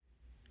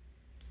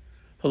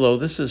Hello,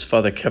 this is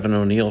Father Kevin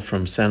O'Neill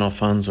from San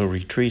Alfonso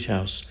Retreat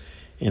House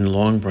in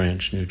Long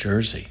Branch, New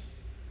Jersey.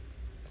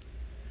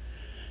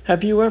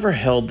 Have you ever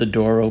held the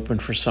door open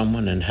for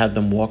someone and had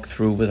them walk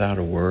through without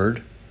a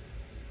word?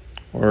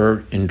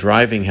 Or in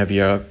driving, have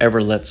you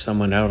ever let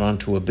someone out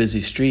onto a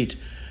busy street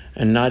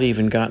and not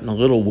even gotten a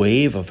little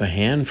wave of a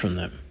hand from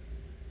them?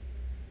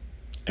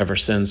 Ever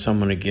send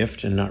someone a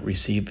gift and not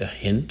receive a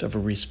hint of a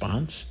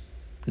response?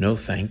 No,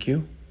 thank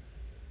you.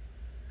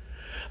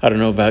 I don't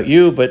know about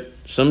you, but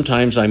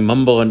sometimes I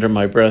mumble under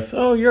my breath,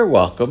 "Oh, you're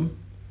welcome.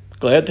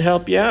 Glad to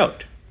help you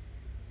out."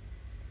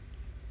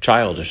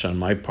 Childish on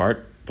my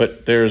part,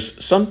 but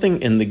there's something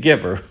in the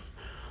giver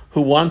who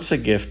wants a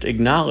gift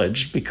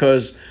acknowledged,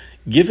 because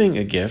giving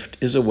a gift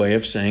is a way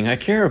of saying, "I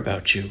care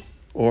about you,"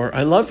 or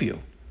 "I love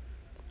you."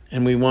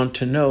 And we want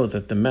to know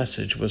that the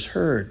message was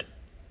heard.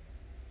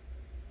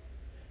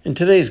 In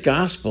today's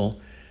gospel,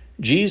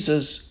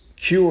 Jesus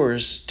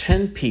cures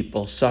 10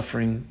 people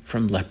suffering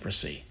from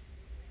leprosy.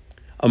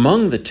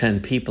 Among the 10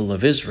 people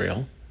of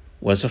Israel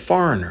was a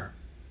foreigner,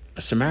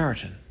 a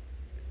Samaritan.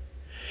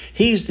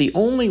 He's the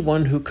only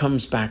one who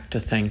comes back to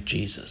thank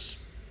Jesus.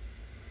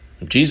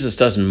 Jesus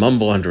doesn't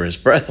mumble under his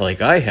breath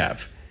like I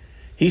have.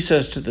 He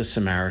says to the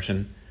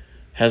Samaritan,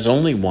 "Has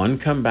only one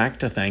come back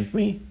to thank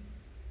me?"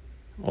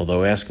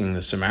 Although asking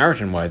the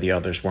Samaritan why the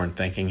others weren't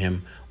thanking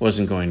him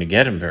wasn't going to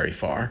get him very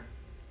far.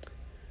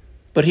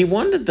 But he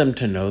wanted them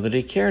to know that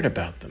he cared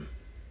about them.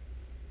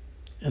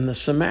 And the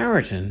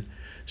Samaritan,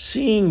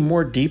 seeing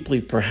more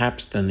deeply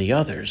perhaps than the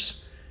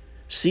others,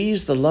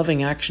 sees the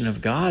loving action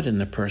of God in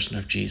the person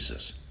of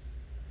Jesus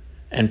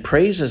and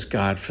praises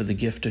God for the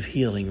gift of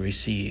healing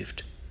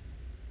received.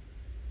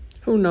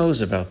 Who knows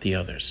about the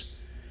others?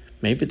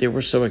 Maybe they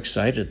were so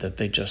excited that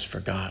they just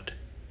forgot.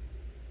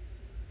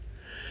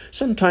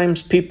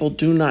 Sometimes people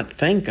do not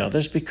thank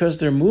others because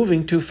they're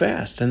moving too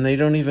fast and they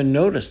don't even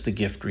notice the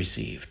gift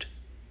received.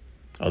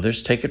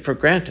 Others take it for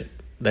granted.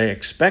 They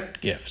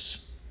expect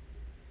gifts.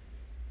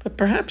 But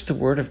perhaps the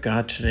Word of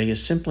God today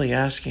is simply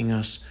asking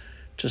us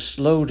to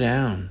slow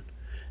down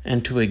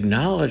and to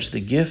acknowledge the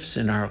gifts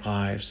in our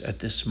lives at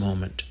this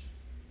moment,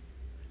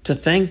 to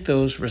thank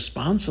those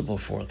responsible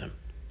for them,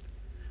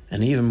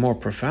 and even more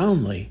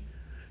profoundly,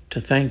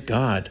 to thank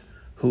God,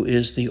 who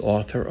is the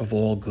author of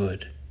all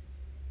good.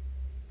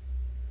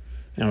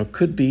 Now, it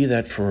could be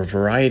that for a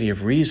variety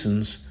of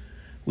reasons,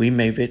 we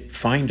may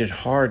find it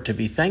hard to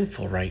be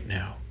thankful right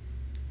now.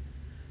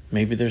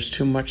 Maybe there's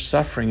too much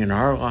suffering in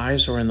our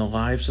lives or in the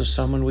lives of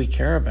someone we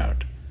care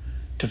about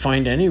to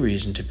find any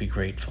reason to be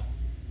grateful.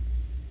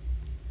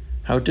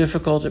 How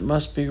difficult it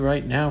must be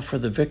right now for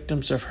the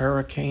victims of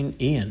Hurricane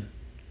Ian,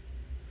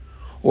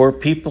 or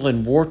people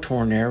in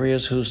war-torn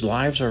areas whose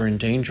lives are in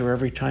danger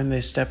every time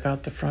they step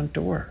out the front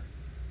door.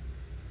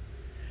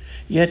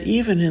 Yet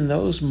even in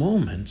those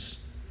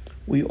moments,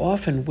 we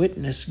often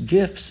witness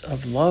gifts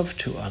of love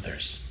to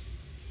others,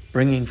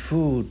 bringing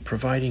food,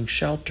 providing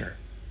shelter,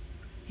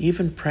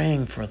 even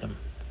praying for them,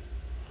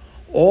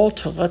 all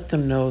to let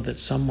them know that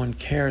someone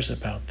cares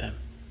about them.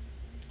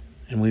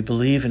 And we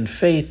believe in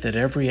faith that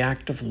every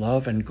act of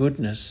love and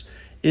goodness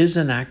is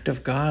an act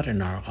of God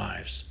in our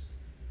lives.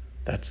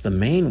 That's the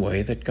main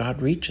way that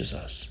God reaches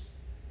us.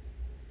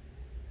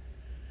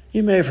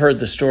 You may have heard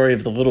the story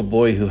of the little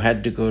boy who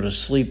had to go to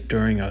sleep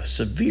during a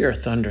severe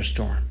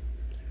thunderstorm.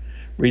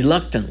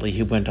 Reluctantly,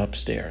 he went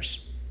upstairs.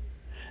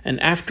 And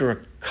after a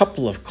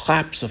couple of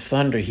claps of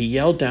thunder, he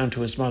yelled down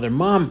to his mother,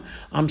 "Mom,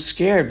 I'm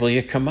scared. Will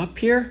you come up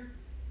here?"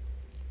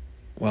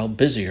 Well,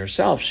 busy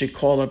herself, she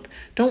called up,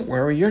 "Don't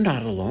worry, you're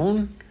not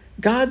alone.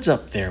 God's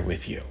up there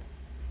with you."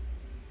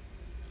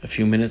 A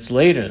few minutes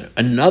later,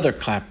 another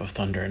clap of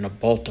thunder and a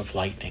bolt of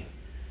lightning.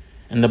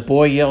 And the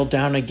boy yelled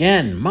down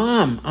again,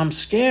 "Mom, I'm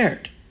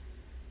scared."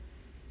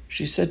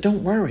 She said,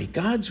 "Don't worry,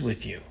 God's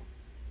with you."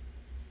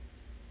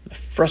 The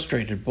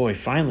frustrated boy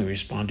finally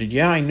responded,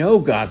 "Yeah, I know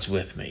God's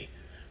with me,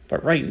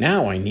 but right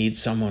now I need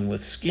someone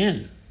with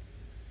skin."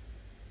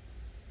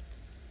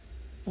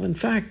 Well, in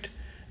fact,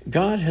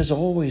 God has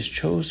always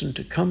chosen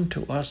to come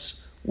to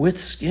us with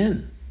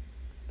skin,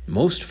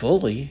 most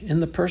fully in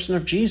the person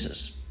of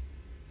Jesus.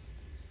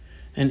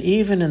 And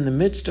even in the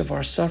midst of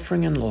our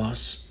suffering and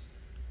loss,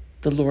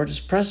 the Lord is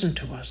present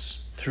to us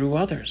through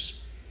others.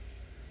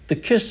 The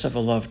kiss of a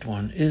loved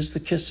one is the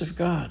kiss of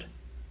God.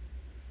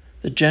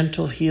 The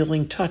gentle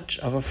healing touch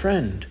of a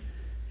friend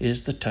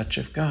is the touch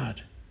of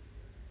God.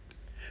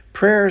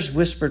 Prayers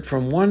whispered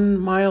from 1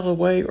 mile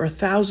away or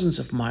thousands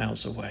of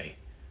miles away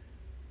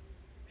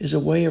is a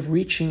way of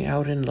reaching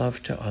out in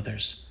love to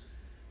others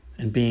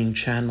and being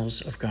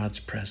channels of God's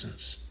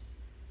presence.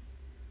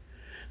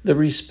 The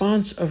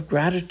response of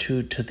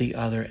gratitude to the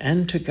other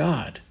and to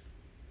God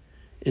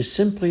is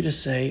simply to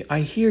say,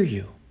 "I hear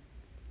you.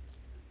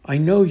 I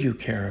know you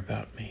care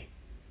about me.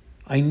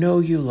 I know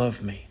you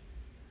love me,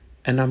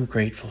 and I'm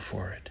grateful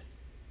for it.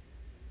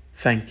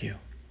 Thank you."